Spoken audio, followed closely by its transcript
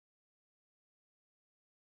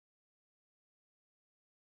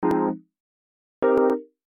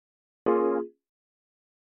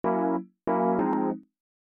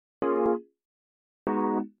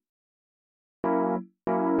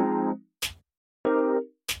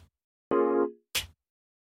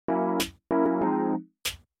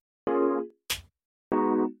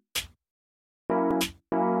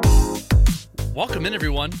Welcome in,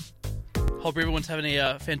 everyone. Hope everyone's having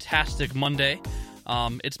a fantastic Monday.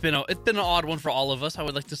 It's been an odd one for all of us, I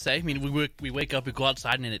would like to say. I mean, we wake up, we go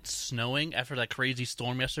outside, and it's snowing after that crazy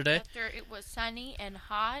storm yesterday. After it was sunny and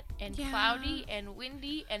hot and cloudy and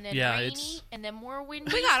windy and then rainy and then more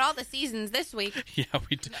windy. We got all the seasons this week. Yeah,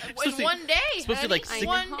 we did. In one day. It's supposed to be like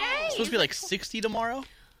It's supposed to be like 60 tomorrow.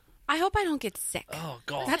 I hope I don't get sick. Oh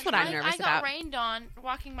God, that's what I'm nervous about. I got rained on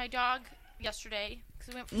walking my dog yesterday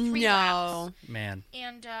because we went for 3 laps. Man.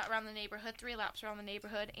 And around the neighborhood, 3 laps around the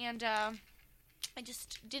neighborhood, and I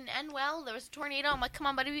just didn't end well. There was a tornado. I'm like, come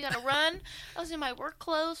on, buddy, we gotta run. I was in my work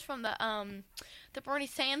clothes from the Bernie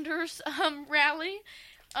Sanders rally,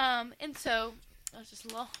 and so I was just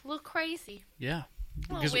a little crazy. Yeah.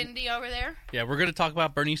 A little windy over there. Yeah, we're going to talk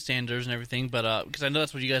about Bernie Sanders and everything, but because I know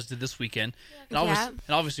that's what you guys did this weekend, and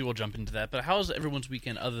obviously we'll jump into that. But how's everyone's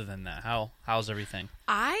weekend other than that? How's everything?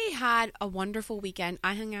 I had a wonderful weekend.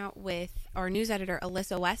 I hung out with our news editor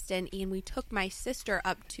Alyssa Weston, and we took my sister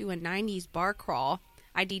up to a '90s bar crawl.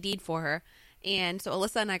 I DD'd for her, and so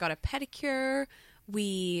Alyssa and I got a pedicure.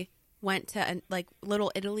 We went to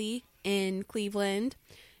Little Italy in Cleveland,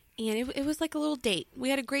 and it was like a little date. We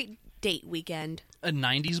had a great date weekend. A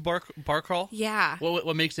 '90s bar crawl? Yeah.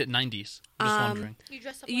 What makes it '90s? I'm just wondering.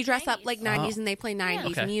 You dress up like '90s, and they play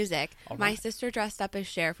 '90s music. Right. My sister dressed up as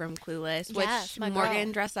Cher from Clueless, which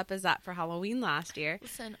Morgan dressed up as that for Halloween last year.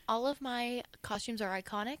 Listen, all of my costumes are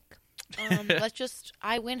iconic.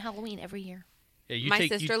 I win Halloween every year. Yeah, my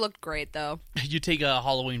sister looked great though. You take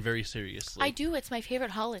Halloween very seriously. I do. It's my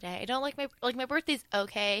favorite holiday. I don't like my birthday's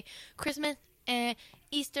okay. Christmas,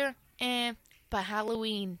 Easter, but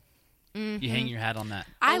Halloween. Mm-hmm. You hang your hat on that.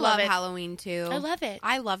 I love Halloween too. I love it.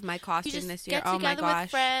 I love my costume this year. Oh my gosh! You get together with gosh.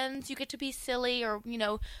 friends. You get to be silly, or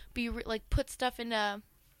be put stuff into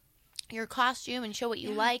your costume and show what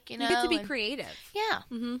you like. You get to be creative. Yeah.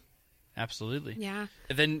 Mm-hmm. Absolutely. Yeah.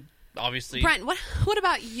 And then obviously, Brent, what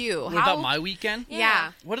about you? What about my weekend?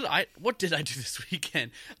 Yeah. What did I do this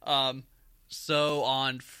weekend? So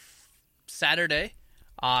on Saturday,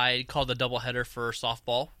 I called a doubleheader for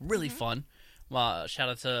softball. Really fun. Shout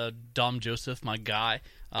out to Dom Joseph, my guy.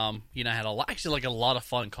 I had a lot of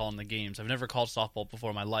fun calling the games. I've never called softball before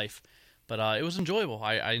in my life, but it was enjoyable.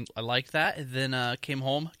 I liked that. And then came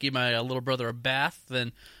home, gave my little brother a bath.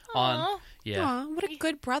 Then Aww, what a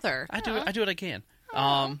good brother. I do what I can.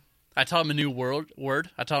 I taught him a new word.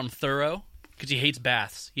 I taught him thorough because he hates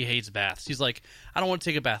baths. He's like, I don't want to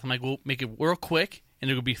take a bath. I'm like, we'll make it real quick and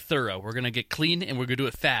it'll be thorough. We're gonna get clean and we're gonna do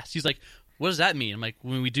it fast. He's like, what does that mean? I'm like,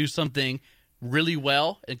 when we do something really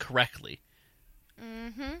well and correctly.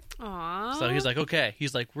 Mm-hmm. Aww. So he's like, okay.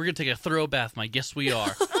 He's like, we're going to take a thorough bath. I'm like, yes, we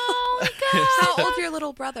are. Oh, my God. How old's your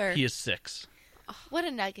little brother? He is 6. What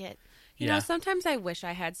a nugget. You know, sometimes I wish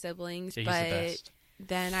I had siblings, but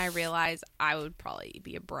then I realize I would probably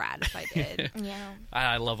be a brat if I did. Yeah.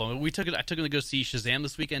 I love him. I took him to go see Shazam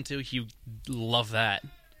this weekend, too. He loved that.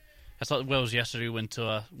 It was yesterday. We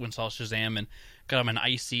saw Shazam and got him an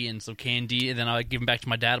icy and some candy, and then I give him back to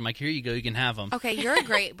my dad. I'm like, here you go, you can have them. Okay, you're a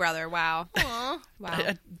great brother. Wow. Aww. Wow.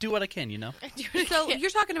 I do what I can, So you're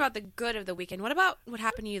talking about the good of the weekend. What about what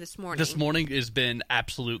happened to you this morning? This morning has been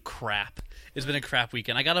absolute crap. It's been a crap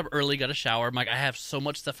weekend. I got up early, got a shower. I'm like, I have so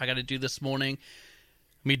much stuff I got to do this morning.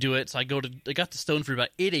 Let me do it. So I got to Stone for about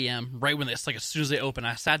 8 a.m. Right when it's as soon as they open.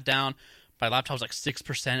 I sat down. My laptop was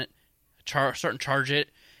 6%. Starting to charge it.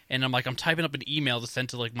 And I'm typing up an email to send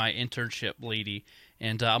to my internship lady,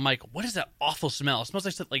 and I'm like, what is that awful smell? It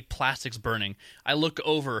smells like plastic's burning. I look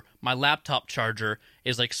over, my laptop charger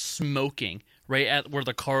is smoking right at where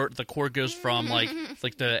the cord goes from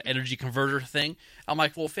the energy converter thing. I'm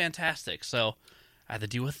like, well, fantastic. So I had to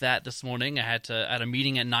deal with that this morning. I had a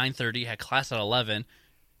meeting at 9:30, had class at 11,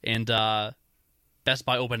 and Best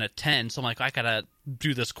Buy opened at 10, so I'm like, I gotta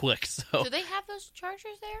do this quick. So do they have those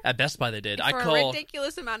chargers there? At Best Buy they did. For a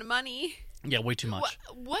ridiculous amount of money. Yeah, way too much.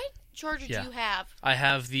 What charger do you have? I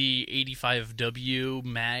have the 85W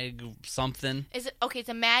Mag something. Is it okay? It's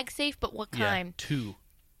a MagSafe, but what kind? Yeah, 2.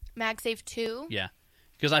 MagSafe 2. Yeah,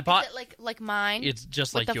 because I bought. Is it like mine? It's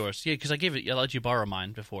just like yours. Yeah, because I let you borrow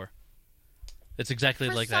mine before. It's exactly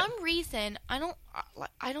like that. For some reason, I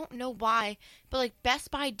don't know why, but Best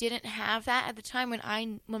Buy didn't have that at the time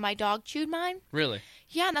when my dog chewed mine. Really?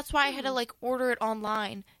 Yeah, and that's why I had to order it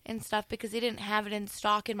online and stuff because they didn't have it in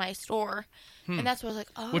stock in my store. And that's why I was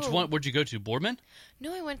like, oh. Which one? Where'd you go to? Boardman?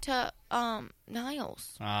 No, I went to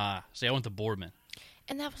Niles. See, I went to Boardman.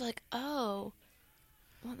 And that was like, oh.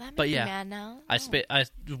 Well, that makes me mad now. I spent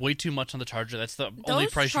way too much on the charger. That's the only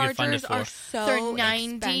price you can find it for. Those chargers are so They're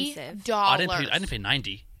 $90. expensive. I didn't pay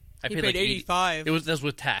 $90. I paid $85. That was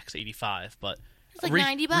with tax, $85. But It's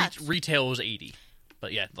like $90. Retail was $80,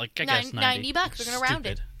 but yeah, like I guess $90. $90. We're gonna round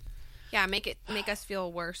it. Yeah, make us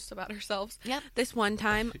feel worse about ourselves. Yep. This one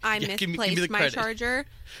time, I misplaced my charger,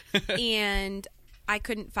 and I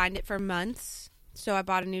couldn't find it for months, so I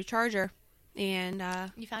bought a new charger, and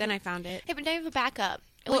I found it. Hey, but now you have a backup.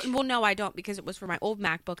 Well, no, I don't, because it was for my old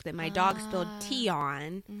MacBook that my dog spilled tea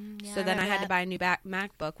on. So then I had to buy a new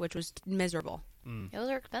MacBook, which was miserable. Those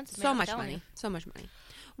are expensive. So much money.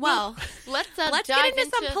 Well, let's dive get into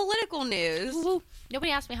some political news. Woo-hoo.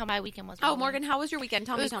 Nobody asked me how my weekend was. Oh, Morgan, how was your weekend?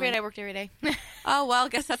 Tell me. It was great. I worked every day. Oh, well, I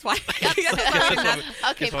guess that's why.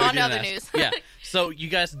 Okay, on to other news. Yeah. So you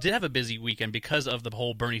guys did have a busy weekend because of the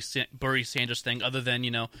whole Bernie Sanders thing, other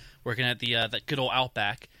than, working at the that good old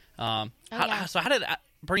Outback. So how did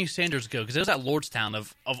Bernie Sanders go? Because it was at Lordstown,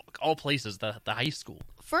 of all places, the high school.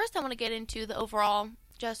 First, I want to get into the overall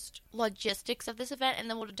just logistics of this event, and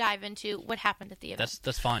then we'll dive into what happened at the event.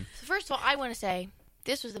 That's fine. So first of all, I want to say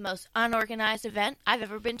this was the most unorganized event I've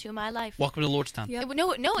ever been to in my life. Welcome to Lordstown. Yep.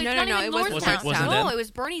 No, it's not even Lordstown. No, it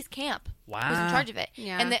was Bernie's camp. Wow. Was in charge of it.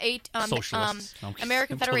 Yeah. And the Socialists.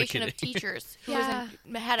 American Federation of Teachers, who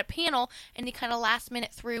had a panel, and he kind of last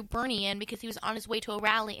minute threw Bernie in because he was on his way to a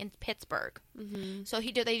rally in Pittsburgh. Mm-hmm. So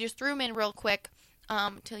they just threw him in real quick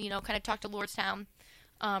to kind of talk to Lordstown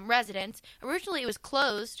residents. Originally, it was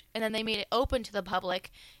closed, and then they made it open to the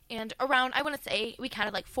public. And around, I want to say, we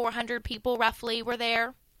counted like 400 people roughly were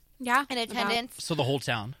there. Yeah, in attendance. So the whole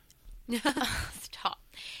town. Stop.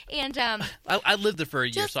 And I lived there for a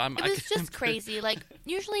year, so it was just crazy. Like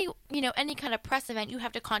usually, any kind of press event, you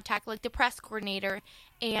have to contact like the press coordinator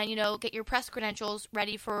and get your press credentials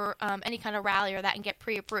ready for any kind of rally or that and get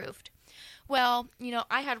pre-approved. Well,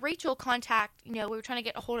 I had Rachel contact. We were trying to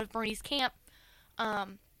get a hold of Bernie's camp.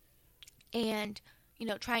 And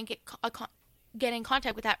try and get in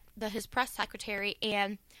contact with his press secretary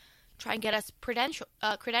and try and get us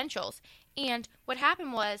credentials. And what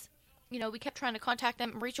happened was, we kept trying to contact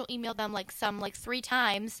them. Rachel emailed them like 3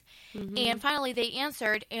 times, and finally they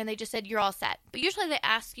answered, and they just said, "You're all set." But usually they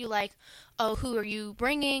ask you like, "Oh, who are you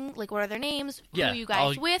bringing? Like, what are their names? Who are you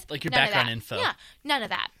guys with?" Like your background info. Yeah, none of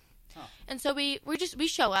that. Huh. And so we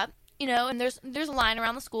show up, and there's a line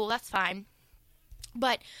around the school. That's fine.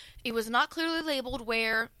 But it was not clearly labeled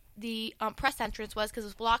where the press entrance was because it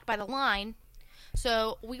was blocked by the line.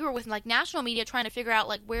 So we were with like national media trying to figure out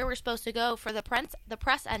like where we're supposed to go for the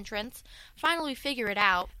press entrance. Finally, we figure it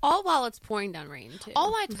out. All while it's pouring down rain too.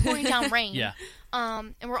 All while it's pouring down rain. Yeah.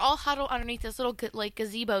 And we're all huddled underneath this little like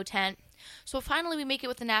gazebo tent. So finally, we make it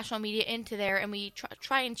with the national media into there, and we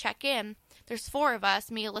try and check in. There's 4 of us: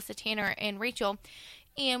 me, Alyssa, Tanner, and Rachel.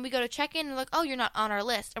 And we go to check in and like, "Oh, you're not on our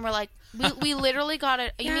list." And we're like, we literally got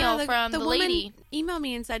an email from the lady. Emailed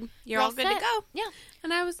me and said, "You're all good to go." Yeah.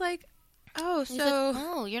 And I was like, "Oh,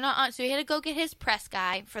 so like, you're not on." So he had to go get his press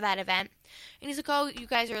guy for that event. And he's like, "Oh, you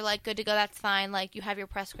guys are like good to go. That's fine. Like you have your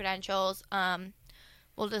press credentials.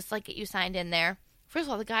 We'll just like get you signed in there." First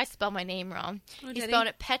of all, the guy spelled my name wrong. He spelled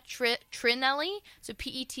it Petronelli. So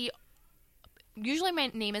P-E-T. Usually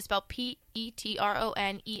my name is spelled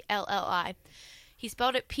Petronelli. He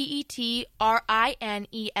spelled it Petrinelli, and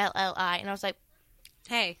I was like,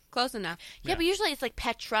 "Hey, close enough." Yeah, but usually it's like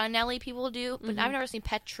Petronelli people do, but I've never seen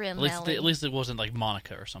Petronelli. At least it wasn't like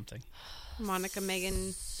Monica or something. Monica,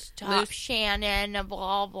 Megan, stop, Shannon,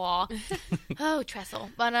 blah blah. Oh,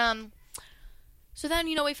 Trestle. But so then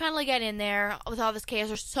we finally get in there with all this chaos.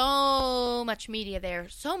 There's so much media there,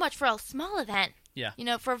 so much for a small event. Yeah.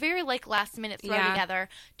 For a very like last minute throw together,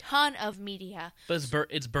 ton of media. But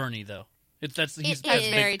it's Bernie though. That's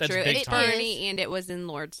very true. It's time. Bernie, and it was in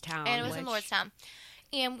Lordstown. In Lordstown.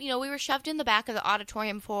 And, we were shoved in the back of the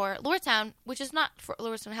auditorium for Lordstown, which is not for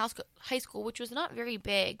Lordstown High School, which was not very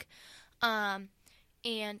big. And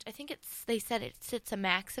I think they said it sits a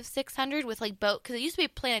max of 600 with, like, boat, because it used to be a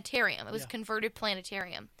planetarium. It was a converted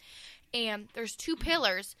planetarium. And there's 2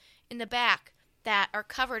 pillars in the back that are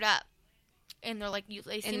covered up. And they're like,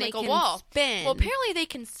 they seem like a wall. Spin. Well, apparently they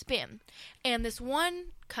can spin. And this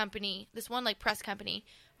one like press company,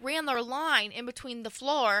 ran their line in between the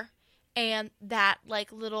floor and that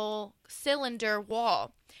like little cylinder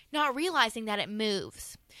wall, not realizing that it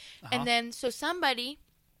moves. And then so somebody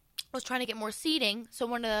was trying to get more seating. So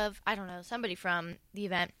somebody from the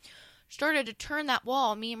event started to turn that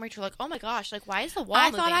wall. Me and Rachel were like, "Oh my gosh, like why is the wall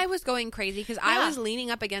moving?" I thought I was going crazy because I was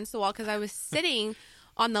leaning up against the wall because I was sitting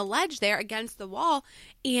on the ledge there against the wall,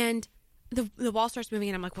 and the wall starts moving,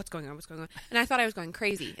 and I'm like, what's going on? And I thought I was going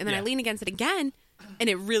crazy. And then I leaned against it again, and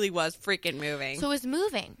it really was freaking moving. So it was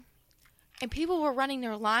moving. And people were running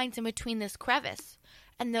their lines in between this crevice.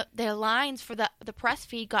 And their lines for the press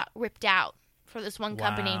feed got ripped out for this one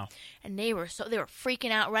company, Wow. and they were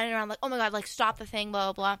freaking out, running around like, oh my god, like stop the thing,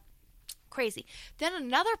 blah blah blah, crazy. Then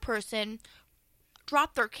another person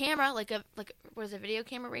dropped their camera, was it a video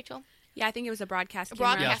camera, Rachel? Yeah, I think it was a broadcast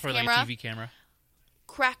camera. Broadcast for like a camera. TV camera.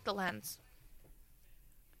 Cracked the lens.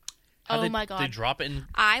 How'd My god! They drop it in.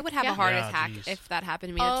 I would have a heart Yeah, attack geez. if that happened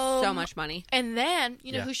to me. It's so much money. And then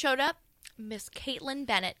you know Yeah. who showed up? Miss Caitlin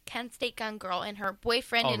Bennett, Kent State gun girl, and her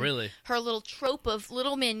boyfriend. Oh, and really? Her little trope of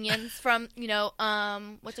little minions from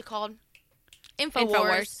what's it called? Infowars.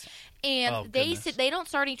 Infowars. And Oh, they goodness. they don't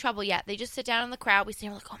start any trouble yet. They just sit down in the crowd. We see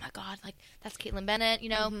her like, oh my god, like that's Caitlin Bennett,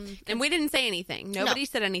 And we didn't say anything. Nobody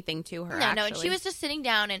said anything to her. No, actually. and she was just sitting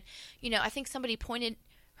down, and I think somebody pointed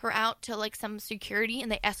her out to like some security,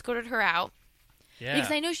 and they escorted her out. Yeah.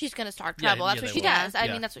 Because I know she's going to start Yeah, trouble. That's yeah, what they she will. does. I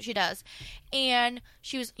Yeah. mean, that's what she does. And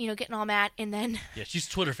she was, getting all mad. And then, Yeah, she's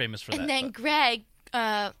Twitter famous for that. and then but- Greg,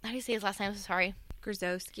 how do you say his last name? I'm so sorry.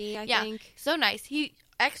 Grozowski, I Yeah, think. so nice. He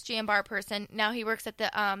ex-Jambar person. Now he works at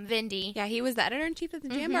the Vindy. Yeah, he was the editor-in-chief of the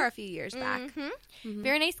Jambar a few years back.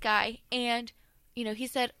 Very nice guy. And, he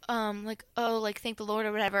said, thank the Lord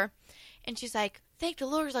or whatever. And she's like, thank the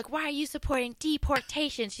Lord. He's like, why are you supporting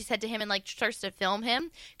deportation? She said to him and, like, starts to film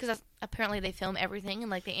him. Because apparently they film everything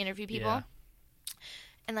and, like, they interview people. Yeah.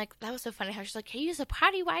 And, like, that was so funny how she's like,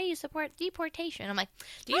 why do you support deportation? I'm like,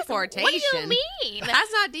 Deportation? What do you mean?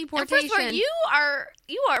 That's not And deportation. first of all,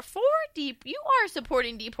 you are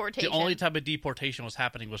supporting deportation. The only type of deportation was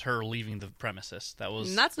happening was her leaving the premises. That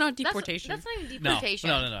was. That's not That's- deportation. That's not even No, deportation.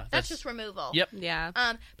 no. That's That's- just removal. Yep. Yeah.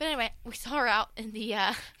 But anyway, we saw her out in the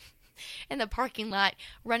in the parking lot,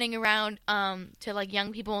 running around to like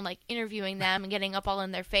young people and like interviewing them and getting up all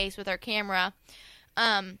in their face with our camera,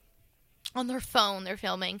 on their phone. They're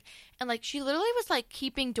filming, and like she literally was like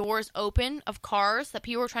keeping doors open of cars that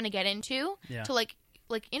people were trying to get into Yeah. to like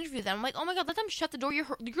interview them. I'm like, oh my god, let them shut the door. You're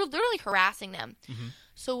literally harassing them. Mm-hmm.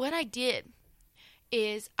 So what I did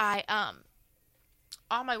is I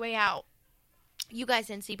on my way out, you guys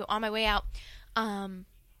didn't see, but on my way out,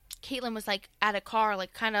 Caitlin was like at a car,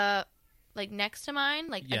 like kind of like next to mine,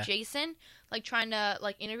 like Yeah. adjacent, like trying to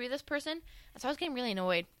like interview this person. And so I was getting really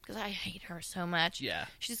annoyed because I hate her so much. Yeah.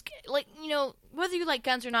 She's like, whether you like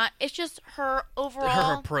guns or not, it's just her overall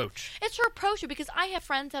Her approach. It's her approach, because I have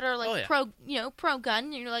friends that are like Oh, yeah. pro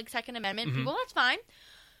gun, like Second Amendment Mm-hmm. people. That's fine,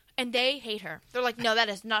 and they hate her. They're like, no, that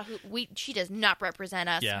is not who she does not represent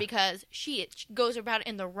us, Yeah. because she goes about it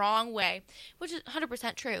in the wrong way, which is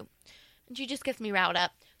 100% true, and she just gets me riled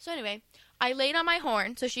up. So anyway, I laid on my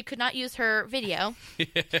horn so she could not use her video,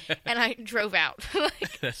 and I drove out.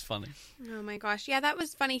 That's funny. Oh my gosh. Yeah, that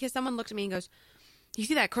was funny because someone looked at me and goes, "You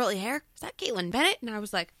see that curly hair? Is that Caitlin Bennett?" And I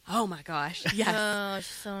was like, "Oh my gosh, yes." Oh, she's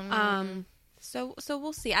so So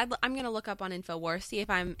we'll see. I'm gonna look up on Infowars, see if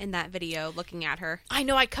I'm in that video looking at her. I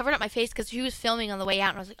know I covered up my face because she was filming on the way out,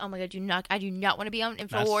 and I was like, "Oh my god, I do not want to be on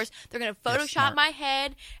Infowars. They're gonna That's Photoshop smart. my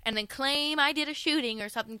head and then claim I did a shooting or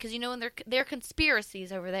something, because and they're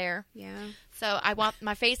conspiracies over there. Yeah. So I want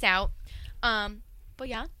my face out. But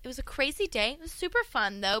yeah, it was a crazy day. It was super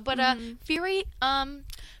fun though, but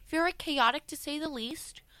very chaotic to say the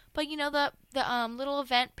least. But the little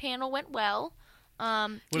event panel went well.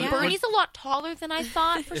 Bernie's a lot taller than I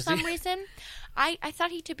thought for Is some he? reason. I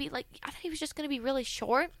thought I thought he was just going to be really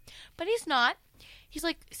short, but he's not. He's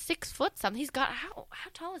like 6 foot something. He's got how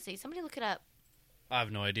tall is he? Somebody look it up. I have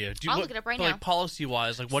no idea. I'll look it up right but, now. Like policy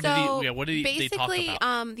wise, like what So, did they talk basically,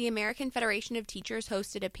 about? the American Federation of Teachers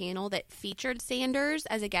hosted a panel that featured Sanders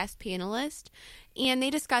as a guest panelist, and they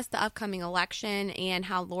discussed the upcoming election and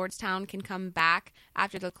how Lordstown can come back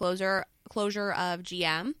after the closure of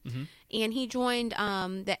GM. Mm-hmm. And he joined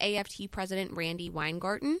the AFT president Randy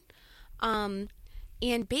Weingarten.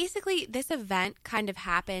 And basically, this event kind of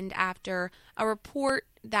happened after a report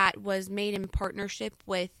that was made in partnership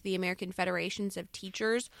with the American Federations of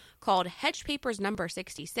Teachers called Hedge Papers Number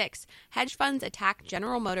 66, Hedge Funds Attack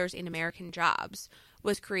General Motors and American Jobs,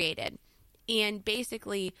 was created. And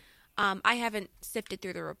basically, I haven't sifted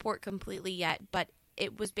through the report completely yet, but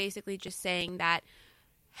it was basically just saying that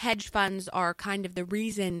hedge funds are kind of the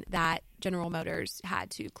reason that General Motors had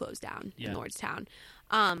to close down in Lordstown.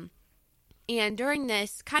 And during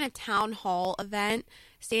this kind of town hall event,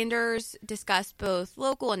 Sanders discussed both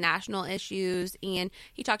local and national issues, and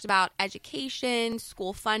he talked about education,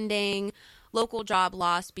 school funding, local job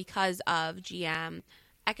loss because of GM,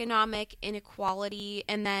 economic inequality,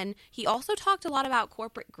 and then he also talked a lot about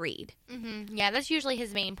corporate greed. Mm-hmm. Yeah, that's usually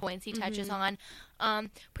his main points he touches on.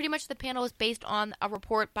 Pretty much the panel was based on a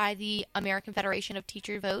report by the American Federation of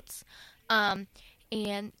Teacher Votes, and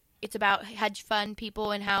it's about hedge fund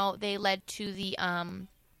people and how they led to the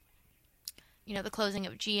the closing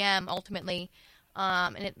of GM ultimately.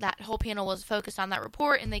 And that whole panel was focused on that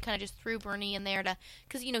report, and they kind of just threw Bernie in there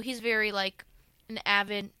because he's very like an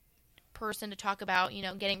avid person to talk about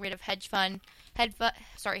getting rid of hedge funds,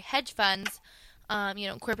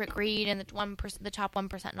 corporate greed and the top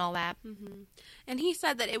 1% and all that. Mm-hmm. And he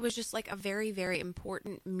said that it was just like a very, very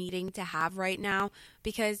important meeting to have right now,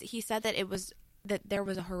 because he said that there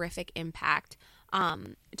was a horrific impact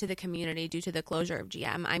to the community due to the closure of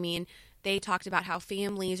GM. I mean, they talked about how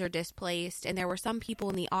families are displaced, and there were some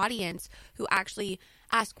people in the audience who actually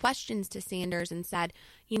asked questions to Sanders and said,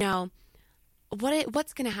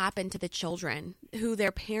 what's going to happen to the children who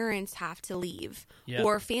their parents have to leave,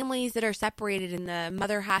 or families that are separated and the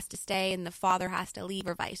mother has to stay and the father has to leave,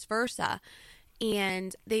 or vice versa.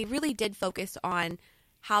 And they really did focus on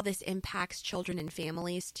how this impacts children and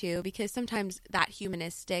families too, because sometimes that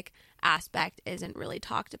humanistic aspect isn't really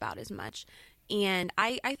talked about as much. And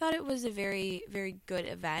I thought it was a very, very good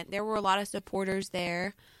event. There were a lot of supporters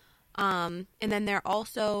there. And then there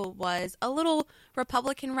also was a little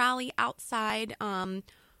Republican rally outside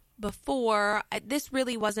before. This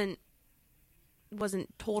really wasn't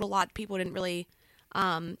told a lot. People didn't really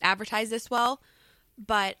advertise this well.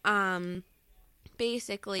 But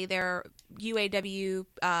basically, their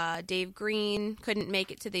UAW Dave Green couldn't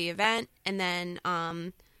make it to the event. And then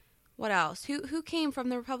what else? Who came from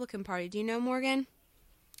the Republican Party? Do you know, Morgan?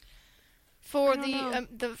 For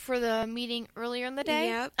the meeting earlier in the day,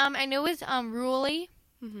 Yep. I know it was Ruley.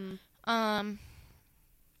 Mm-hmm.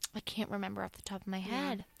 I can't remember off the top of my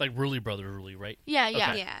head. Like Brother Ruley, right? Yeah.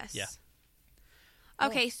 Okay. Yes. Yeah.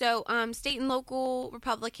 Okay, so state and local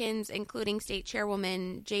Republicans, including state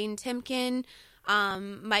chairwoman Jane Timken,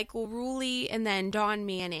 Michael Ruley, and then Don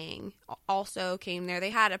Manning also came there. They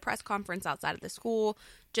had a press conference outside of the school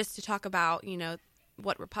just to talk about,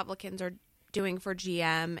 what Republicans are doing for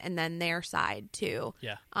GM and then their side too.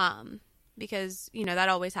 Yeah. Because that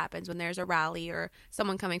always happens when there's a rally or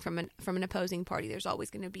someone coming from an opposing party. There's always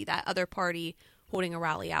going to be that other party holding a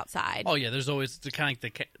rally outside. Oh yeah, there's always the kind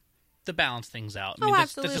of to balance things out. I Oh, mean,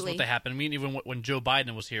 that's absolutely. just what they happen. I mean, even when Joe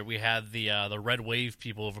Biden was here, we had the Red Wave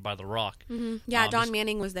people over by the Rock. Mm-hmm. Yeah, Don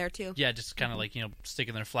Manning was there too. Yeah, just kind of like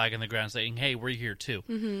sticking their flag in the ground, saying, "Hey, we're here too."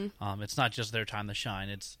 Mm-hmm. It's not just their time to shine;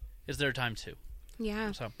 it's their time too.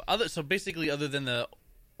 Yeah. So basically, other than the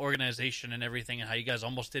organization and everything, and how you guys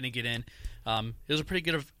almost didn't get in, it was a pretty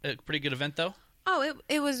good event, though. Oh,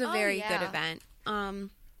 it was a very yeah. good event.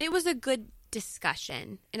 It was a good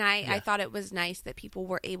discussion, and I thought it was nice that people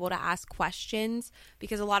were able to ask questions,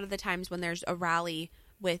 because a lot of the times when there's a rally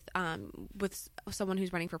with someone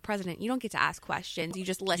who's running for president, you don't get to ask questions. You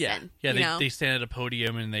just listen. Yeah. They stand at a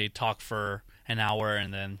podium and they talk for an hour,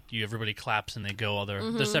 and then everybody claps and they go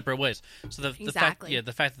their separate ways. So the fact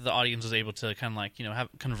that the audience was able to kind of like have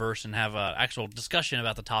converse and have an actual discussion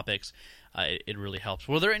about the topics, it really helps.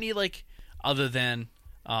 Were there any other than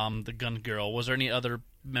the gun girl? Was there any other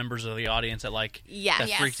members of the audience that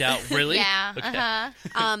freaked out? Really? Yeah.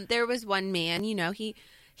 Okay. There was one man.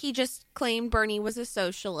 He just claimed Bernie was a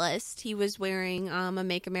socialist. He was wearing a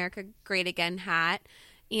Make America Great Again hat,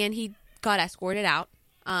 and he got escorted out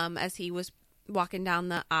as he was walking down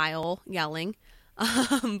the aisle yelling. But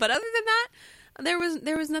other than that, there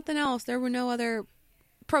was nothing else. There were no other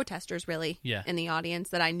protesters really in the audience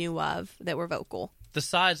that I knew of that were vocal. The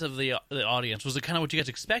size of the audience, was it kind of what you guys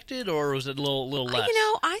expected, or was it a little less?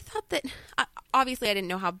 I thought that obviously I didn't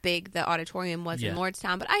know how big the auditorium was in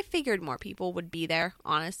Lordstown, but I figured more people would be there.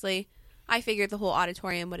 Honestly, I figured the whole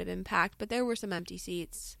auditorium would have been packed, but there were some empty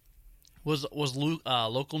seats. Was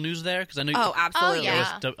local news there? Because I know. Oh, absolutely. Oh,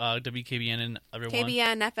 yeah. There was WKBN and everyone.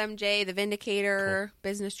 KBN, FMJ, The Vindicator, cool.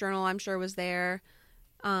 Business Journal, I'm sure was there.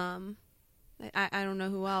 I don't know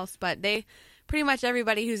who else, but pretty much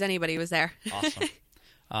everybody who's anybody was there.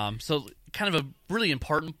 Awesome. So kind of a really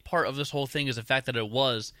important part of this whole thing is the fact that it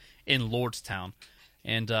was in Lordstown.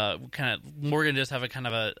 And Morgan does have a kind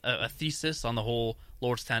of a thesis on the whole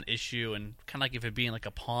Lordstown issue, and kind of like if it being like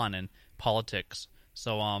a pawn in politics.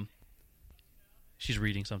 So she's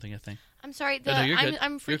reading something, I think. I'm sorry.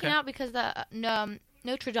 I'm freaking out because the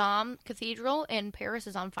Notre Dame Cathedral in Paris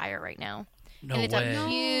is on fire right now. No and it's way. a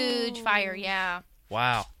huge fire, yeah.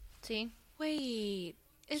 Wow. See? Wait.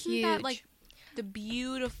 Isn't Huge. that like the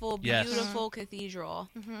beautiful, beautiful cathedral?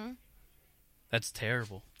 Mm-hmm. That's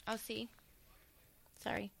terrible. Oh, see.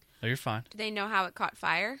 Sorry. No, you're fine. Do they know how it caught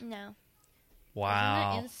fire? No.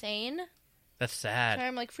 Wow. Isn't that insane? That's sad. Sorry,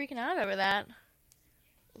 I'm freaking out over that.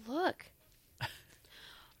 Look.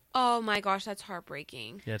 Oh my gosh, that's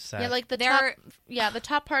heartbreaking. Yeah, it's sad. Yeah, the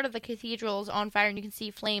top part of the cathedral is on fire, and you can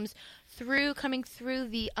see flames coming through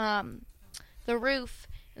the roof,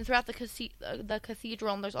 and and throughout the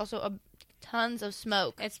cathedral, and there's also tons of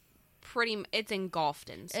smoke. It's engulfed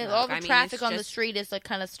in smoke. All the traffic on the street is like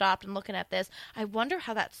kind of stopped and looking at this. I wonder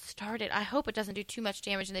how that started. I hope it doesn't do too much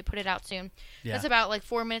damage and they put it out soon. Yeah. That's about like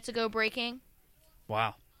 4 minutes ago breaking.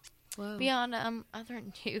 Wow. Whoa. Beyond other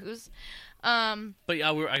news. But yeah,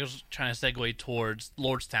 I was trying to segue towards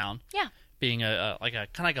Lordstown. Yeah. Being a kind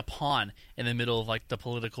of like a pawn in the middle of like the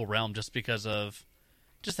political realm, just because of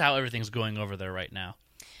just how everything's going over there right now.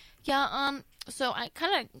 Yeah. So I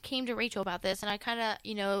kind of came to Rachel about this, and I kind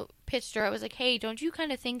of pitched her. I was like, hey, don't you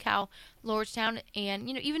kind of think how Lordstown and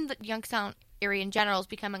even the Youngstown area in general is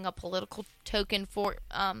becoming a political token for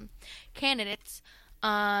candidates?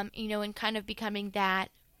 And kind of becoming that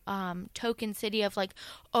token city of like,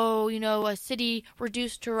 a city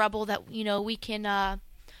reduced to rubble that we can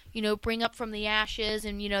bring up from the ashes,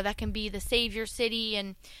 and that can be the savior city,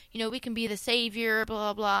 and we can be the savior,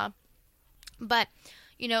 blah blah blah. But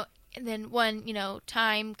and then when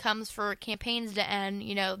time comes for campaigns to end,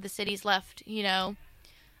 the city's left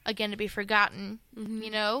again to be forgotten.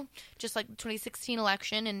 Mm-hmm. Just like the 2016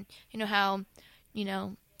 election, and how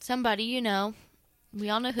somebody we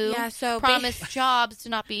all know who promised jobs to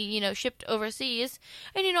not be shipped overseas.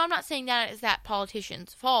 And I'm not saying that is that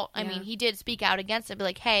politician's fault. I mean, he did speak out against it, be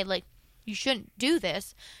like, hey, like, you shouldn't do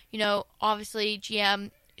this. Obviously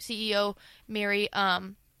GM CEO Mary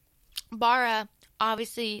Barra,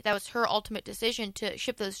 obviously that was her ultimate decision to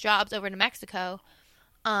ship those jobs over to Mexico.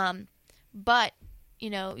 But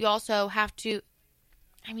you also have to,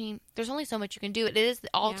 there's only so much you can do. It is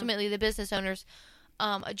ultimately the business owner's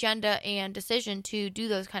agenda and decision to do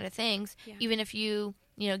those kind of things, even if you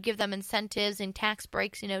give them incentives and tax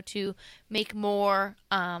breaks to make more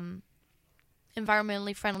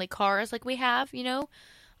environmentally friendly cars like we have.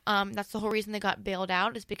 That's the whole reason they got bailed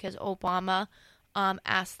out, is because Obama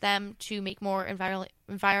asked them to make more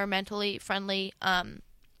environmentally friendly and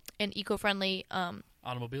eco-friendly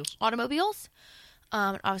automobiles.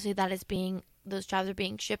 Obviously those jobs are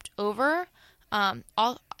being shipped over.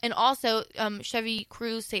 And also, Chevy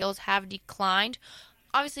Cruze sales have declined.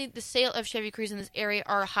 Obviously, the sale of Chevy Cruze in this area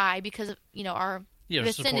are high because of our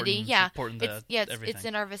vicinity. It's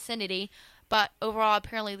in our vicinity. But overall,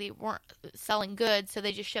 apparently they weren't selling good, so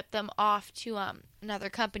they just shipped them off to another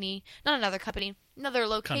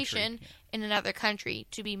location in another country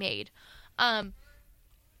to be made.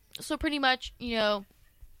 So pretty much,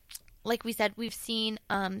 like we said, we've seen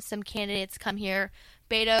some candidates come here.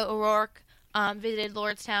 Beto O'Rourke visited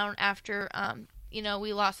Lordstown after,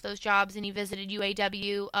 we lost those jobs, and he visited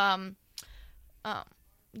UAW,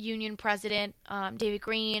 union president, David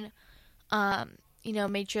Green,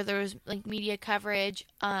 made sure there was like media coverage.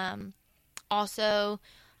 Also,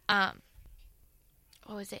 what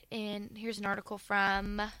was it? And here's an article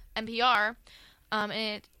from NPR, and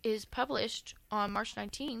it is published on March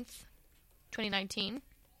 19th, 2019.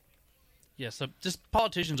 Yeah, so just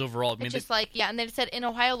politicians overall. And then it said, in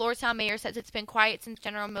Ohio, Lordstown mayor says it's been quiet since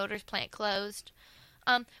General Motors plant closed.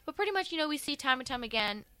 But pretty much, we see time and time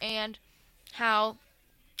again, and how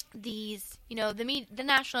these, the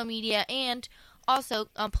national media and also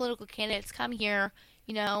political candidates come here,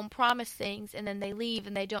 promise things, and then they leave,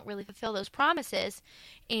 and they don't really fulfill those promises.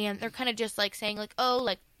 And they're kind of just like saying, like, oh,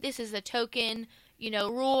 like, this is the token,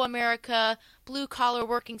 rural America, blue-collar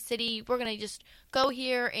working city. We're going to just go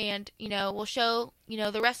here and, we'll show,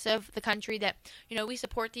 the rest of the country that, we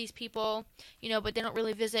support these people, but they don't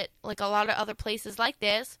really visit, like, a lot of other places like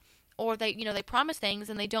this. Or they, they promise things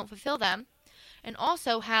and they don't fulfill them. And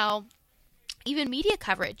also how even media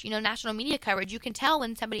coverage, national media coverage, you can tell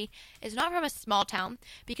when somebody is not from a small town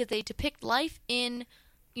because they depict life in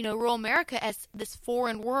rural America as this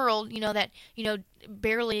foreign world, that,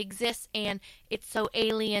 barely exists, and it's so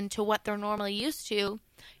alien to what they're normally used to,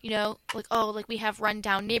 like, oh, like we have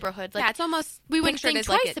rundown neighborhoods. Like, it's almost we wouldn't think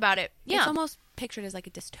twice about it. Yeah. It's almost pictured as like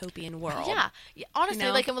a dystopian world. Yeah. Honestly,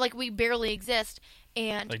 like we barely exist,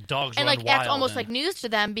 and like dogs and run like wild, that's almost like news to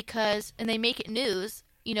them because they make it news,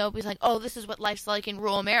 because like, oh, this is what life's like in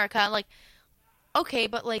rural America. Like, okay,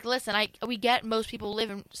 but like, listen, we get most people live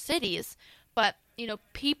in cities, but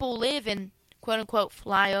people live in quote-unquote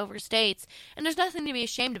flyover states, and there's nothing to be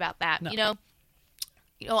ashamed about that. No.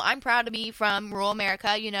 I'm proud to be from rural America,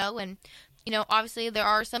 and obviously there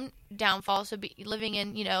are some downfalls of living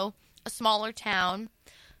in a smaller town,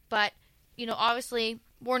 but obviously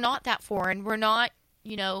we're not that foreign. We're not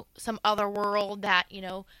some other world that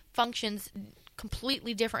functions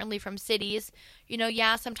completely differently from cities.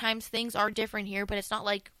 Sometimes things are different here, but it's not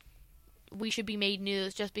like we should be made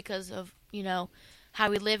news just because of how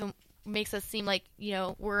we live, and makes us seem like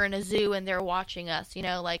we're in a zoo and they're watching us.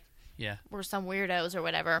 we're some weirdos or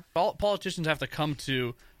whatever. Politicians have to come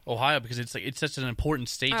to Ohio because it's such an important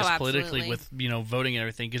state just politically with voting and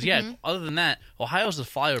everything. Because other than that, Ohio's a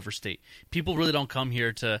flyover state. People really don't come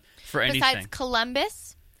here for anything. Besides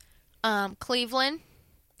Columbus, Cleveland,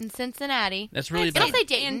 and Cincinnati. That's really I'll say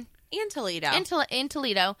Dayton and Toledo. In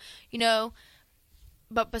Toledo,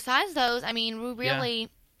 But besides those, I mean, we really.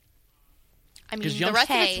 I mean, the rest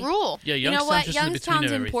of it's rural. Yeah, you know what?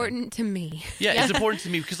 Youngstown's important to me. Yeah, it's important to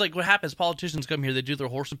me because, what happens? Politicians come here, they do their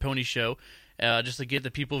horse and pony show, just to get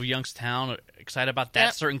the people of Youngstown excited about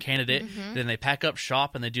that certain candidate. Then they pack up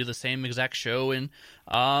shop and they do the same exact show in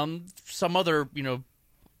some other,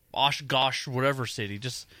 Oshkosh, whatever city,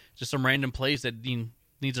 just some random place that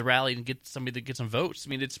needs a rally and get somebody to get some votes. I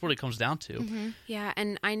mean, it's what it comes down to. Yeah,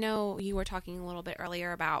 and I know you were talking a little bit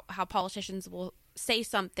earlier about how politicians will say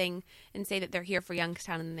something and say that they're here for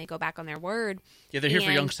Youngstown and then they go back on their word. Yeah, they're here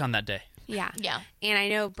for Youngstown that day. Yeah. And I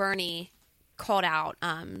know Bernie called out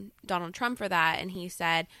Donald Trump for that, and he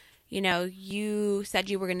said, you said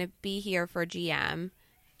you were going to be here for GM,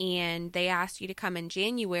 and they asked you to come in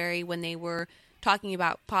January when they were talking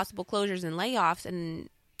about possible closures and layoffs, and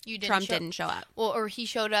Trump didn't show up. Well, or he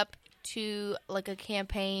showed up to a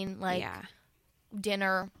campaign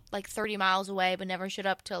dinner 30 miles away, but never showed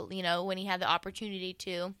up till when he had the opportunity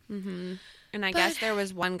to. And I guess there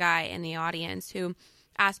was one guy in the audience who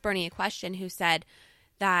asked Bernie a question, who said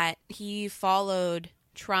that he followed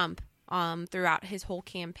Trump throughout his whole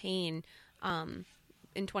campaign in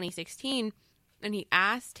 2016, and he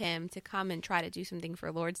asked him to come and try to do something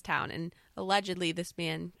for Lordstown, and allegedly this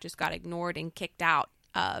man just got ignored and kicked out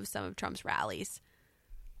of some of Trump's rallies.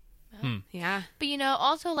 Yeah. But,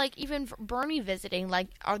 also, even for Bernie visiting,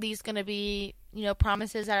 are these going to be,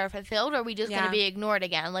 promises that are fulfilled, or are we just going to be ignored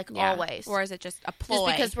again, always? Or is it just a ploy?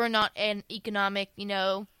 Just because we're not an economic,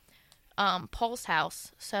 pulse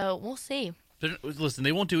house. So we'll see. But listen,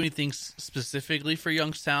 they won't do anything specifically for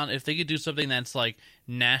Youngstown. If they could do something that's,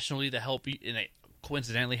 nationally to help you, and it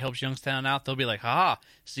coincidentally helps Youngstown out, they'll be like, haha,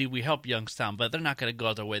 see, we help Youngstown, but they're not going to go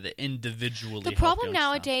out their way to individually The problem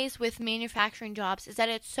nowadays with manufacturing jobs is that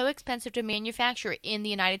it's so expensive to manufacture in the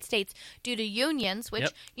United States due to unions,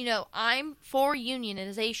 which, I'm for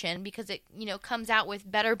unionization because it, comes out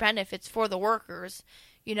with better benefits for the workers,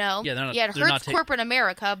 Yeah, it hurts corporate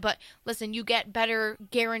America, but listen, you get better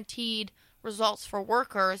guaranteed results for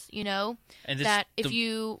workers, and that if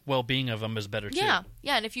you well-being of them is better too. Yeah,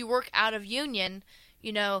 and if you work out of union,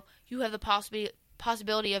 you have the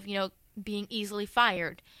possibility of being easily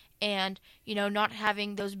fired, and not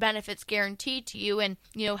having those benefits guaranteed to you, and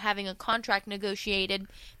having a contract negotiated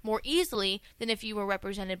more easily than if you were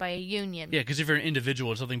represented by a union. Yeah, because if you're an individual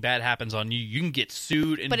and something bad happens on you, you can get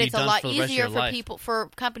sued and be done for the rest of your life. But it's a lot easier for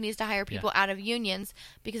companies to hire people out of unions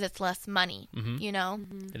because it's less money.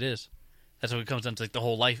 It is. That's what it comes down to, the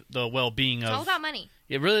whole life, the well-being of... It's all about money.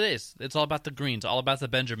 It really is. It's all about the Greens, all about the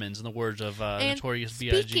Benjamins, in the words of Notorious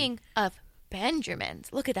B.I.G. Speaking of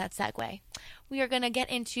Benjamins, look at that segue. We are going to get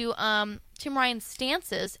into Tim Ryan's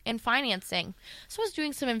stances in financing. So I was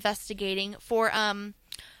doing some investigating for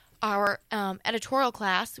our editorial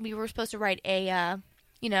class. We were supposed to write a,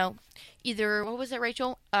 either, what was it,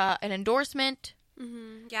 Rachel? An endorsement?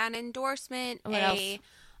 Yeah, an endorsement, what else?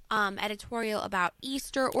 Editorial about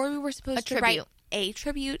Easter, or we were supposed to write a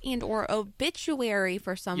tribute and or obituary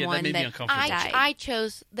for someone that died. I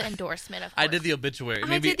chose the endorsement, of course. I did the obituary.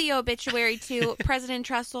 I did the obituary too. President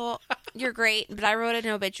Trussell, you're great, but I wrote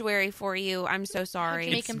an obituary for you. I'm so sorry.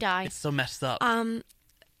 Make him die. It's so messed up.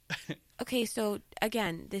 Okay, so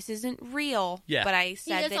again, this isn't real, yeah. But I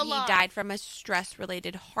said that he died from a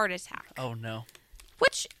stress-related heart attack. Oh, no.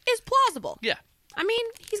 Which is plausible. Yeah. I mean,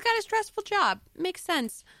 he's got a stressful job. Makes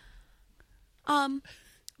sense.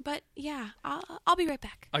 But yeah, I'll be right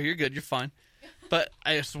back. Oh, you're good. You're fine. But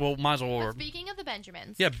might as well. Speaking of the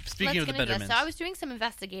Benjamins. Yeah, speaking of the Benjamins. So I was doing some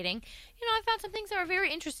investigating. I found some things that were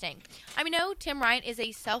very interesting. I mean, Tim Ryan is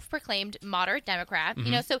a self-proclaimed moderate Democrat.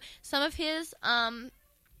 So some of his,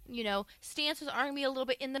 stances are going to be a little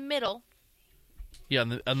bit in the middle. Yeah,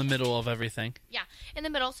 in the middle of everything. Yeah, in the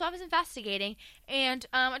middle. So I was investigating, and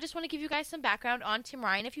I just want to give you guys some background on Tim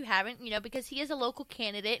Ryan if you haven't, because he is a local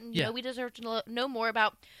candidate, and we deserve to know more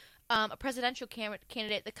about a presidential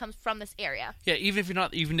candidate that comes from this area. Yeah,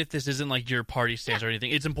 even if this isn't your party stance or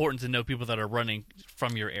anything, it's important to know people that are running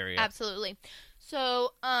from your area. Absolutely.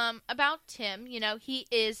 So, about Tim, he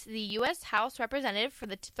is the U.S. House Representative for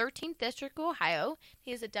the 13th District of Ohio.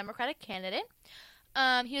 He is a Democratic candidate.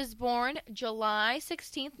 He was born July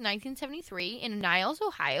 16th, 1973 in Niles,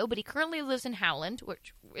 Ohio, but he currently lives in Howland,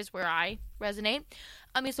 which is where I resonate.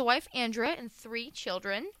 He has a wife, Andrea, and 3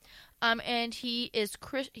 children. and he is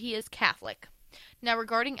Catholic. Now,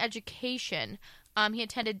 regarding education, he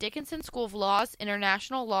attended Dickinson School of Law's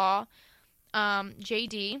International Law,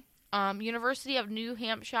 JD, University of New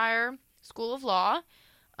Hampshire School of Law.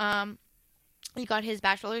 He got his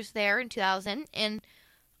bachelor's there in 2000, and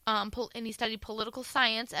he studied political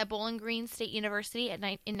science at Bowling Green State University in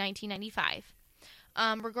 1995.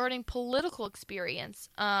 Regarding political experience,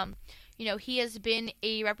 he has been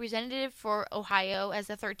a representative for Ohio as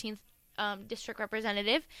the 13th district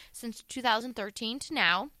representative since 2013 to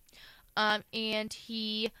now, and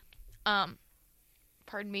he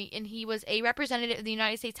was a representative of the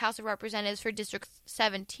United States House of Representatives for District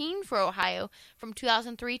 17 for Ohio from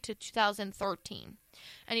 2003 to 2013.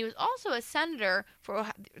 And he was also a senator for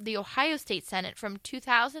the Ohio State Senate from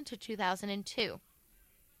 2000 to 2002.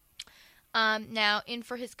 Now,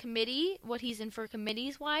 for his committee, what he's in for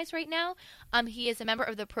committees-wise right now, he is a member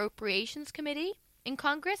of the Appropriations Committee in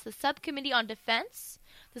Congress, the Subcommittee on Defense,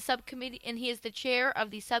 and he is the chair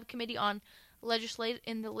of the Subcommittee on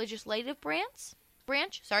Legislative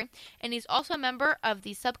Branch, and he's also a member of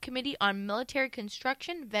the Subcommittee on Military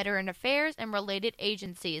Construction, Veteran Affairs, and related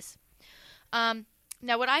agencies.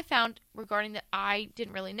 Now, what I found regarding that I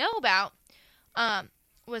didn't really know about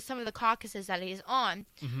was some of the caucuses that he's on.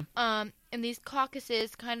 Mm-hmm. And these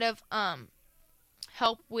caucuses kind of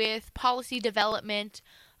help with policy development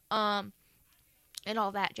and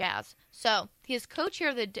all that jazz. So he is co-chair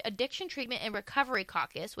of the Addiction Treatment and Recovery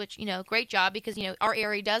Caucus, which, great job because, our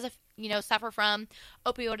area does, suffer from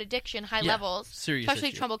opioid addiction, high levels, especially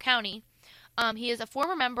issue. Trumbull County. He is a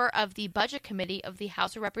former member of the Budget Committee of the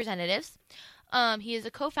House of Representatives. He is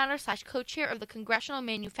a co-founder / co-chair of the Congressional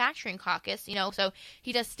Manufacturing Caucus, so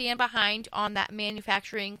he does stand behind on that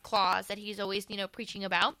manufacturing clause that he's always, preaching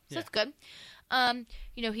about. So that's good.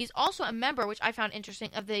 He's also a member, which I found interesting,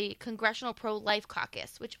 of the Congressional Pro-Life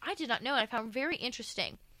Caucus, which I did not know and I found very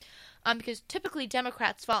interesting. Because typically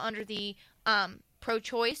Democrats fall under the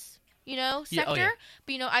pro-choice, sector.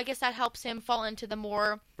 But, I guess that helps him fall into the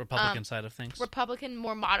more Republican side of things.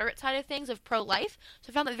 More moderate side of things of pro-life.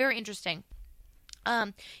 So I found that very interesting.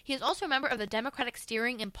 He is also a member of the Democratic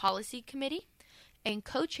Steering and Policy Committee and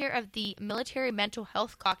co-chair of the Military Mental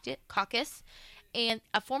Health Caucus and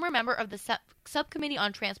a former member of the Subcommittee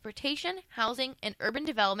on Transportation, Housing, and Urban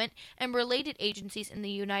Development and related agencies in the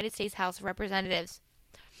United States House of Representatives.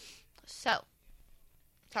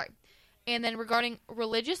 And then regarding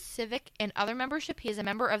religious, civic, and other membership, he is a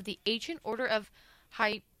member of the Ancient Order of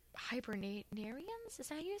Hibernarians? Is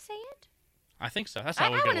that how you say it? I think so. That's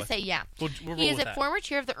how we go with it. I want to say, yeah. We'll he is a former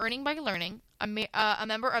chair of the Earning by Learning, a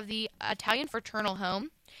member of the Italian Fraternal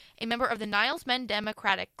Home, a member of the Niles Men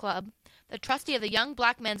Democratic Club, the trustee of the Young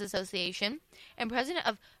Black Men's Association, and president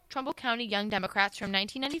of Trumbull County Young Democrats from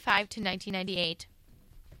 1995 to 1998.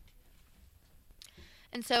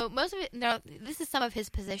 And so most of it, now this is some of his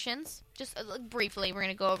positions. Just briefly, we're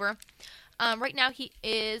going to go over. Right now he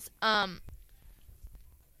is,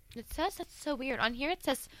 it says, that's so weird. On here it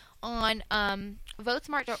says, on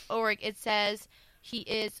votesmart.org, it says he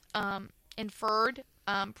is inferred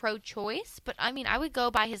pro-choice. But, I would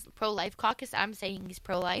go by his pro-life caucus. I'm saying he's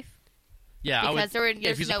pro-life. Yeah, because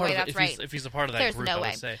there's no way that's right. If he's a part of that group, I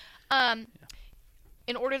would say.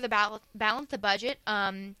 In order to balance the budget,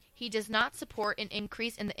 he does not support an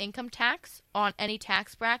increase in the income tax on any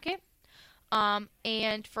tax bracket.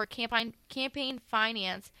 And for campaign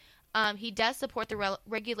finance, he does support the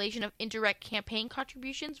regulation of indirect campaign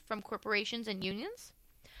contributions from corporations and unions.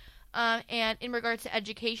 And in regards to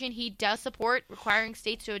education, he does support requiring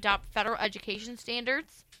states to adopt federal education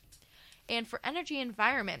standards. And for energy and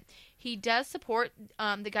environment, he does support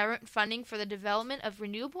the government funding for the development of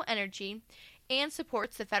renewable energy and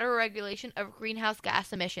supports the federal regulation of greenhouse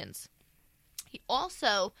gas emissions. He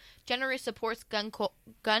also generally supports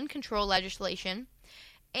gun control legislation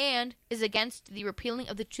and is against the repealing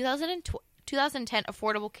of the 2010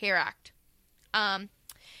 Affordable Care Act. And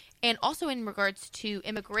also in regards to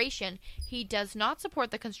immigration, he does not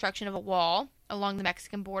support the construction of a wall along the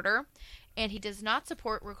Mexican border, and he does not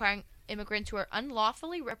support requiring immigrants who are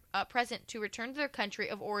unlawfully present to return to their country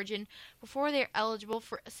of origin before they are eligible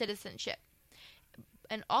for citizenship.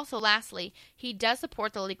 And also, lastly, he does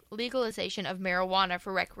support the legalization of marijuana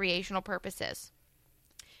for recreational purposes.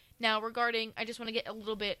 Now, I just want to get a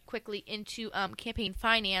little bit quickly into campaign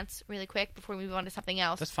finance really quick before we move on to something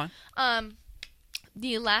else. That's fine.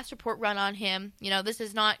 The last report run on him, this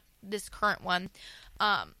is not this current one,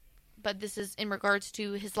 but this is in regards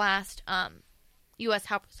to his last U.S.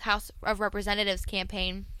 House of Representatives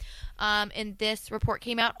campaign. And this report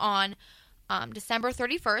came out on December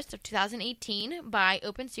 31st of 2018 by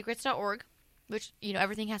OpenSecrets.org. which,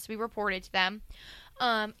 everything has to be reported to them.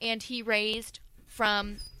 And he raised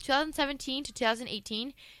from 2017 to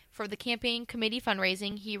 2018 for the campaign committee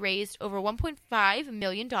fundraising. He raised over $1.5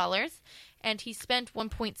 million, and he spent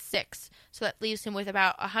 1.6. So that leaves him with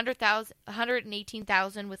about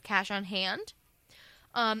 $118,000 with cash on hand.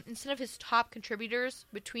 Instead of his top contributors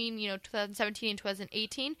between 2017 and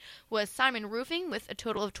 2018 was Simon Roofing with a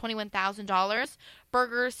total of $21,000,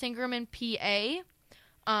 Berger Singerman PA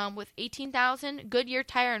with $18,000, Goodyear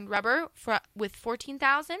Tire and Rubber with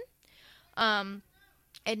 $14,000, and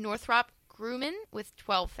Northrop Grumman with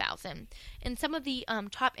 $12,000. And some of the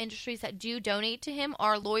top industries that do donate to him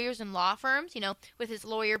are lawyers and law firms. With his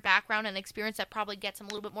lawyer background and experience, that probably gets him a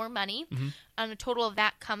little bit more money. Mm-hmm. And a total of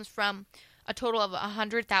that comes from a total of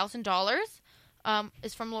 $100,000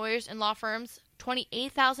 is from lawyers and law firms.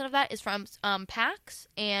 $28,000 of that is from PACs,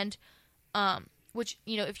 and which,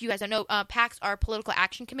 if you guys don't know, PACs are political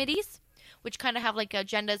action committees, which kind of have like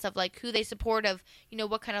agendas of like who they support, of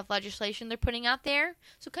what kind of legislation they're putting out there.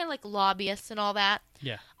 So kind of like lobbyists and all that.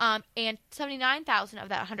 Yeah. And $79,000 of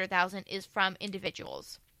that $100,000 is from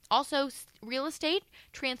individuals. Also, real estate,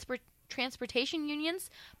 transportation unions,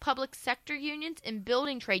 public sector unions, and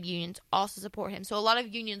building trade unions also support him. So a lot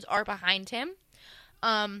of unions are behind him.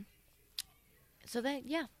 So that,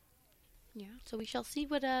 yeah. So we shall see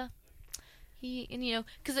what he, and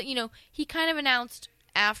because he kind of announced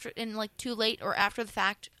too late or after the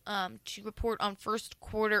fact to report on first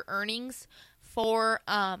quarter earnings for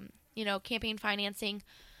campaign financing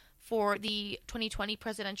for the 2020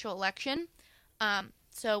 presidential election.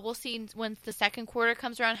 So we'll see when the second quarter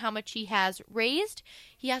comes around how much he has raised.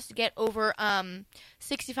 He has to get over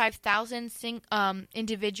 65,000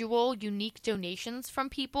 individual unique donations from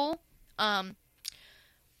people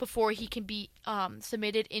before he can be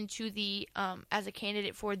submitted into the as a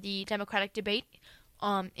candidate for the Democratic debate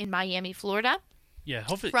in Miami, Florida. Yeah,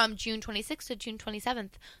 hopefully from June 26th to June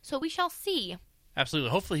 27th. So we shall see.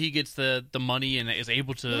 Absolutely. Hopefully he gets the money and is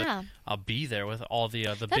able to be there with all the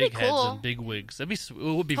big heads and big wigs. It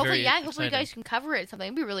would be hopefully, very exciting. Hopefully you guys can cover it. Something.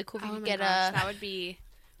 It'd be really cool if you could get that would be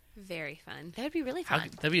very fun. That would be really fun.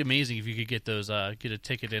 That'd be amazing if you could get those get a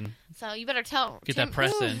ticket in. So you better tell that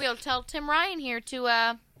press in. We'll tell Tim Ryan here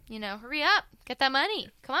to hurry up, get that money.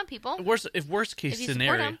 Come on, people. Worst case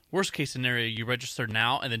scenario, you register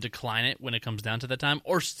now and then decline it when it comes down to that time,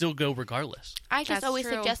 or still go regardless. I just always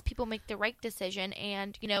suggest people make the right decision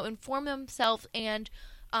and inform themselves and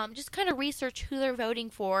just kind of research who they're voting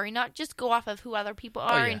for, and not just go off of who other people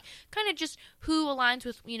are, and kind of just who aligns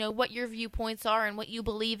with what your viewpoints are and what you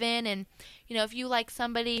believe in, and if you like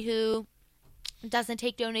somebody who doesn't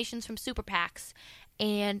take donations from super PACs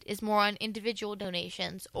and is more on individual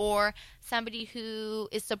donations, or somebody who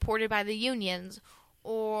is supported by the unions,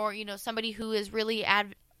 or somebody who is really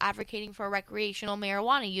advocating for recreational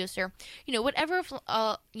marijuana use, or whatever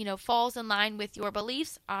falls in line with your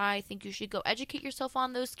beliefs. I think you should go educate yourself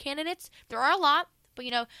on those candidates. There are a lot, but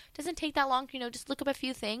it doesn't take that long. Just look up a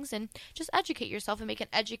few things and just educate yourself and make an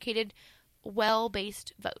educated,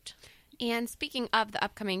 well-based vote. And speaking of the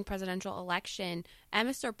upcoming presidential election,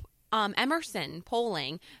 Emerson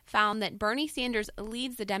polling found that Bernie Sanders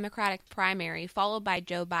leads the Democratic primary, followed by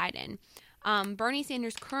Joe Biden. Bernie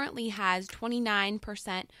Sanders currently has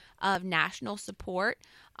 29% of national support,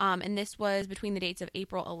 and this was between the dates of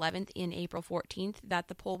April 11th and April 14th that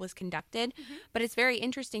the poll was conducted. Mm-hmm. But it's very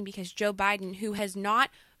interesting because Joe Biden, who has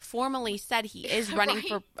not formally said he is running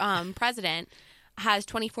for president, has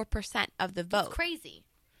 24% of the vote. It's crazy.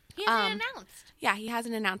 He hasn't announced. Yeah, he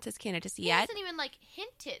hasn't announced his candidacy yet. He hasn't even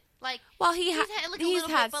hinted. Well, he's had a little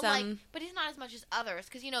had bit, some, but he's not as much as others.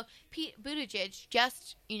 Because Pete Buttigieg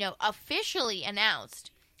just officially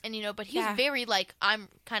announced, and but he's very I'm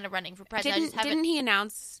kind of running for president. Didn't he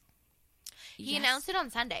announce? He announced it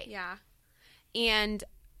on Sunday. Yeah, and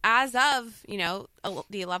as of the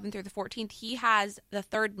 11th through the 14th, he has the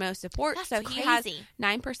third most support. That's so crazy. He has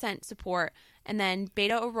 9% support. And then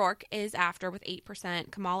Beto O'Rourke is after with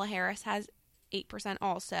 8%. Kamala Harris has 8%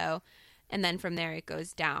 also. And then from there it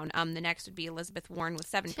goes down. The next would be Elizabeth Warren with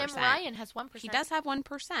 7%. Tim Ryan has 1%. He does have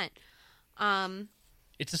 1%.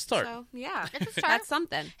 It's a start. So, yeah. It's a start. That's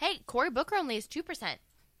something. Hey, Cory Booker only has 2%.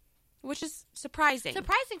 Which is surprising.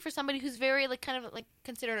 Surprising for somebody who's very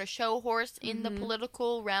considered a show horse in the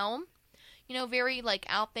political realm. Very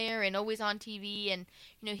out there and always on TV, and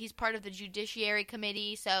he's part of the Judiciary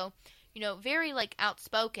Committee, so very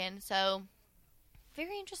outspoken. So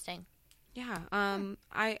very interesting. Yeah.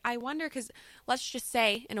 I wonder, because let's just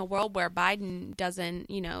say in a world where Biden doesn't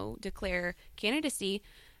declare candidacy,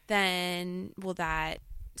 then will that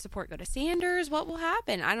support go to Sanders? What will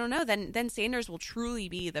happen? I don't know. Then Sanders will truly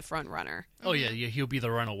be the front runner. Oh yeah, he'll be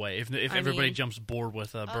the runaway if everybody mean, jumps board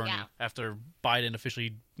with Bernie yeah. after Biden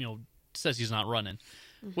officially says he's not running,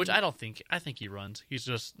 which I don't think. I think he runs. He's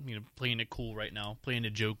just playing it cool right now, playing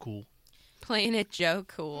it Joe cool. Playing it Joe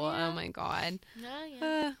cool. Yeah. Oh my God.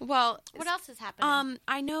 Yeah. Well, What else is happening?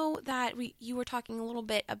 I know that you were talking a little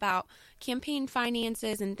bit about campaign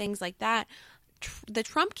finances and things like that. The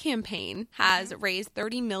Trump campaign has raised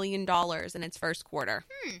 $30 million in its first quarter.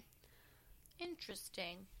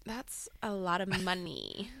 Interesting. That's a lot of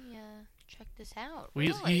money. Yeah. Check this out. Well,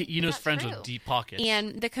 Really? he knows That's friends true. with deep pockets.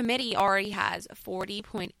 And the committee already has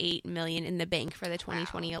 $40.8 million in the bank for the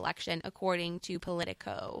 2020 election, according to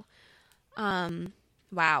Politico.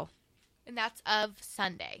 Wow. And that's of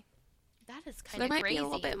Sunday. That is So kind there of might crazy. be a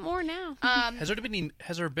little bit more now. Has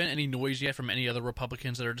there been any noise yet from any other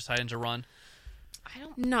Republicans that are deciding to run? I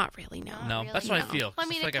don't. Not really, no. No, really, that's what I no. feel. Well, I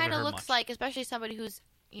mean, feel it like I kind haven't of heard looks much. like, especially somebody who's,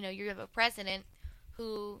 you have a president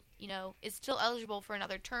who, is still eligible for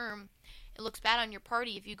another term. It looks bad on your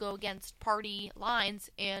party if you go against party lines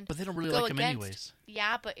and. But they don't really go like him against- anyways.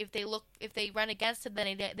 Yeah, but if they run against him,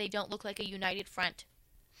 then they don't look like a united front.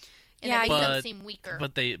 And Yeah, it makes them but- seem weaker.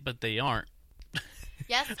 But they aren't.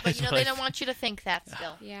 Yes, but That's what they I don't want you to think that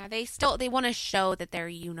still. Yeah, they want to show that they're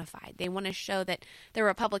unified. They want to show that the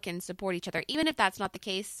Republicans support each other. Even if that's not the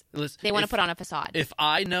case, Listen, they want to if- put on a facade. If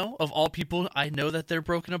I know of all people, I know that they're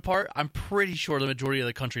broken apart. I'm pretty sure the majority of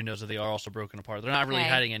the country knows that they are also broken apart. They're not really Okay.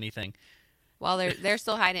 hiding anything. Well, they're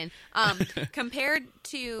still hiding. Compared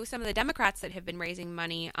to some of the Democrats that have been raising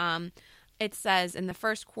money, it says in the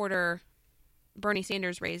first quarter, Bernie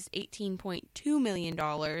Sanders raised $18.2 million.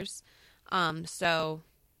 So,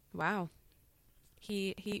 wow,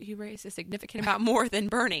 he raised a significant amount more than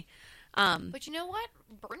Bernie. But you know what?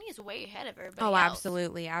 Bernie is way ahead of everybody Oh, else.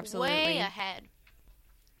 absolutely. Way ahead.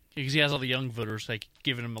 Because he has all the young voters like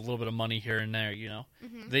giving him a little bit of money here and there.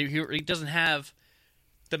 He doesn't have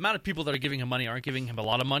the amount of people that are giving him money aren't giving him a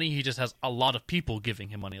lot of money. He just has a lot of people giving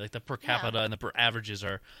him money. Like the per capita and the per averages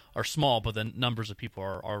are small, but the numbers of people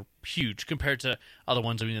are huge compared to other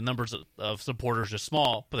ones. I mean, the numbers of supporters are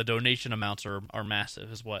small, but the donation amounts are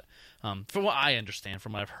massive. Is what, from what I understand,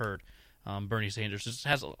 from what I've heard, Bernie Sanders just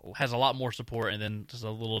has a lot more support, and then just a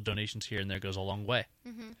little donations here and there goes a long way.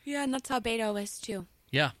 Yeah, and that's how Beto is too.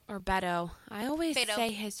 Yeah, Or Beto. I always Beto.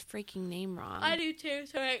 say his freaking name wrong. I do too.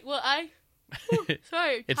 Sorry. Well,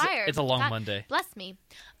 sorry. Tired. it's a long God Monday. Bless me.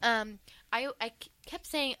 I kept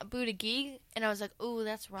saying Buttigieg, and I was like, "Ooh,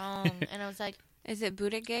 that's wrong." And I was like, Is it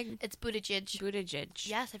Buttigieg? "It's Buttigieg." Buttigieg.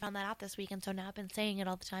 Yes, I found that out this weekend, so now I've been saying it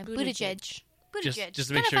all the time. Buttigieg. Buttigieg. Just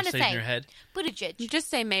to make Kinda sure it fun stays in your head. Buttigieg. You just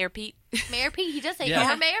say Mayor Pete. Mayor Pete. He does say Yeah.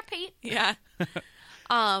 former Mayor Pete. Yeah.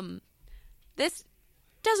 This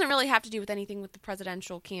doesn't really have to do with anything with the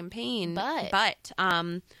presidential campaign, But-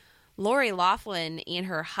 Lori Loughlin and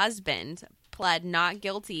her husband pled not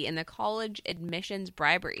guilty in the college admissions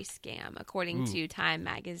bribery scam, according to Time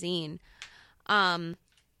magazine.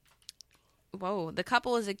 The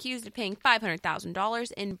couple is accused of paying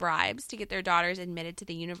 $500,000 in bribes to get their daughters admitted to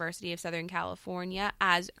the University of Southern California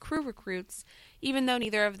as crew recruits, even though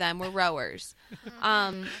neither of them were rowers.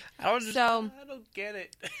 I don't get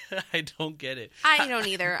it. I don't get it. I don't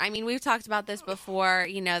either. I mean, we've talked about this before.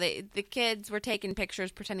 The kids were taking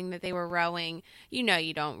pictures pretending that they were rowing.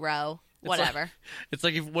 You don't row. Whatever. It's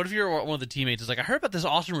like what if you're one of the teammates? It's like, I heard about this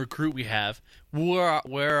awesome recruit we have. Where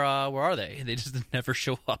are they? And they just never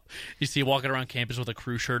show up. You see walking around campus with a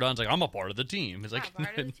crew shirt on. It's like, I'm a part of the team. It's like, I'm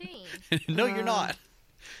part of the team. no, you're not.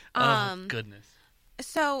 Oh goodness.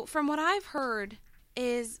 So, from what I've heard,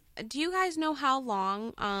 do you guys know how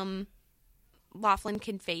long Loughlin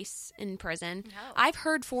can face in prison? No. I've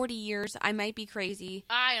heard 40 years. I might be crazy.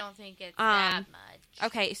 I don't think it's that much.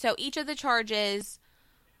 Okay, so each of the charges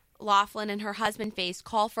Loughlin and her husband face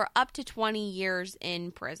call for up to 20 years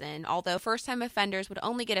in prison, although first-time offenders would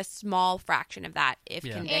only get a small fraction of that if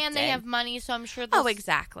convicted. And they have money, so I'm sure Oh,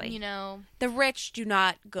 exactly. The rich do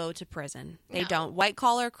not go to prison. They No. don't.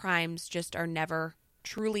 White-collar crimes just are never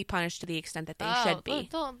truly punished to the extent that they should be.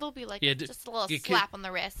 They'll be like Yeah, just a little you could- slap on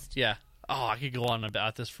the wrist. Yeah. Oh, I could go on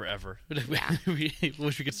about this forever. Yeah. we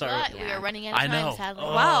wish we could start. But with, we are running out of I time, know. sadly.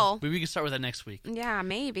 Oh, Well- maybe we can start with that next week. Yeah,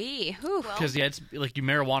 maybe. Whew. Well, Because it's like your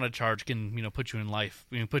marijuana charge can put you in life.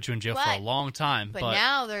 We can put you in jail for a But- long time. but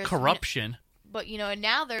now there's corruption. But and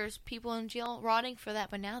now there's people in jail rotting for that.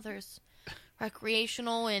 But now there's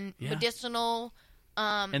recreational and Yeah. medicinal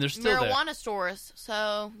And they're still there. marijuana stores.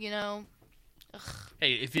 So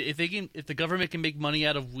Hey, if the government can make money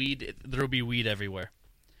out of weed, there'll be weed everywhere,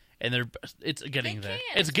 and it's getting there.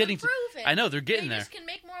 It's getting. improving. I know they're getting they there. just can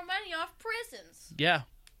make more money off prisons. Yeah,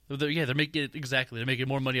 They're making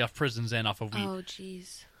more money off prisons and off of weed. Oh,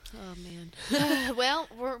 jeez. Oh, man. Well,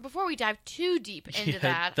 before we dive too deep into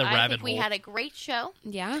that, I think we had a great show.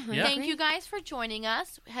 Yeah. Thank you guys for joining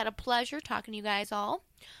us. We had a pleasure talking to you guys all.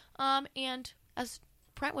 And as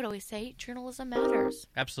Brent would always say, journalism matters.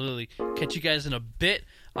 Absolutely. Catch you guys in a bit.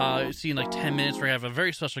 See you in like 10 minutes. We're going to have a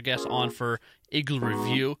very special guest on for Igloo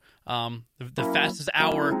Review. The fastest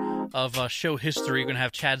hour of show history. We're going to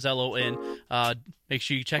have Chad Zello in. Make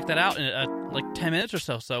sure you check that out in like 10 minutes or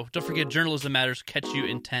so. So don't forget, journalism matters. Catch you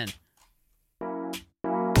in 10.